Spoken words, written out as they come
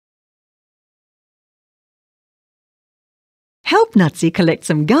Help Nutsy collect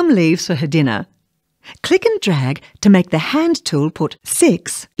some gum leaves for her dinner. Click and drag to make the hand tool put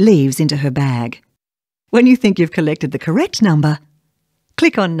 6 leaves into her bag. When you think you've collected the correct number,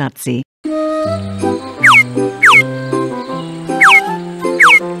 click on Nutsy.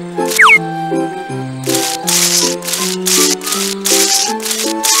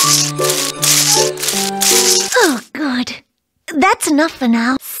 Oh, good. That's enough for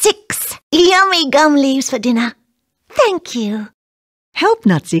now. 6 yummy gum leaves for dinner. Thank you. Help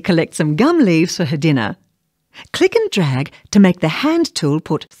Nutsy collect some gum leaves for her dinner. Click and drag to make the hand tool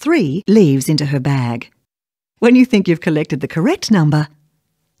put 3 leaves into her bag. When you think you've collected the correct number,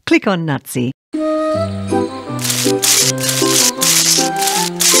 click on Nutsy.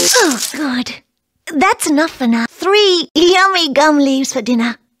 Oh, good. That's enough for now. 3 yummy gum leaves for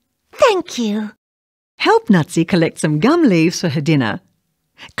dinner. Thank you. Help Nutsy collect some gum leaves for her dinner.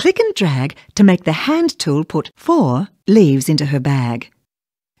 Click and drag to make the hand tool put 4 leaves into her bag.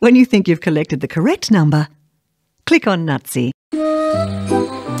 When you think you've collected the correct number, click on Nutsy.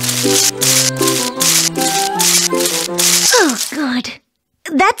 Oh, good.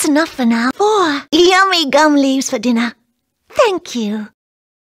 That's enough for now. 4 yummy gum leaves for dinner. Thank you.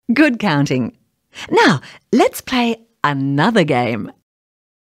 Good counting. Now, let's play another game.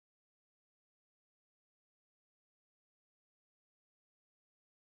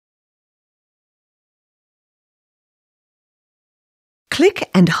 Click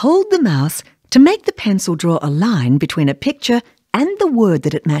and hold the mouse to make the pencil draw a line between a picture and the word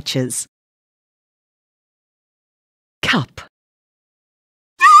that it matches. Cup.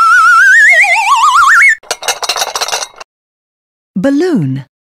 Balloon.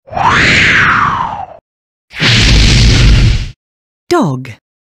 Dog.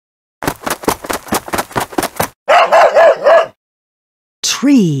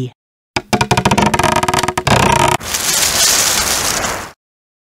 Tree.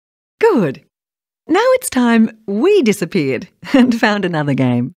 Good. Now it's time we disappeared and found another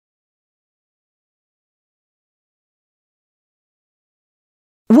game.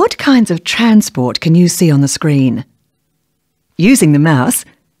 What kinds of transport can you see on the screen? Using the mouse,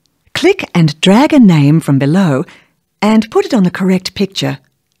 click and drag a name from below and put it on the correct picture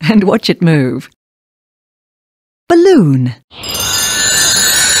and watch it move. Balloon.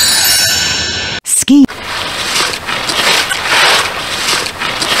 Ski.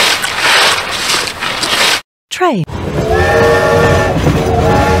 Train.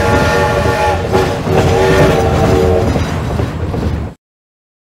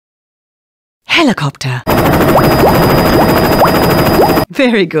 Helicopter.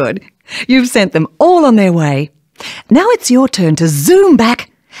 Very good. You've sent them all on their way. Now it's your turn to zoom back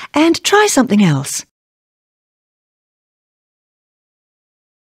and try something else.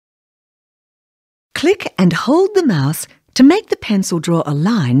 Click and hold the mouse to make the pencil draw a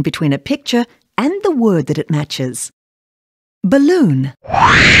line between a picture and the word that it matches. Balloon.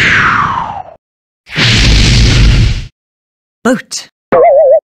 Boat.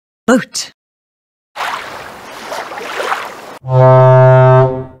 Boat.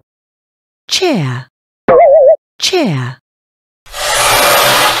 Chair. Chair.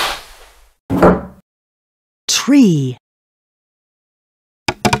 Tree.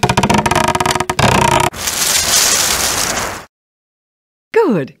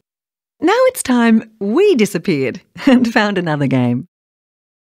 Good. Now it's time we disappeared and found another game.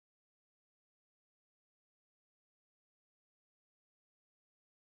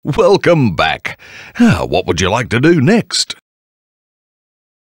 Welcome back. What would you like to do next?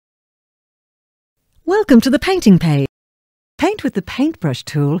 Welcome to the painting page. Paint with the paintbrush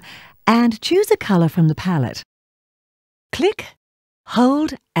tool and choose a colour from the palette. Click,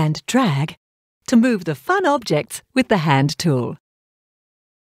 hold and drag to move the fun objects with the hand tool.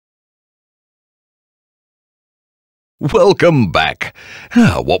 Welcome back.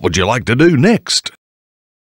 What would you like to do next?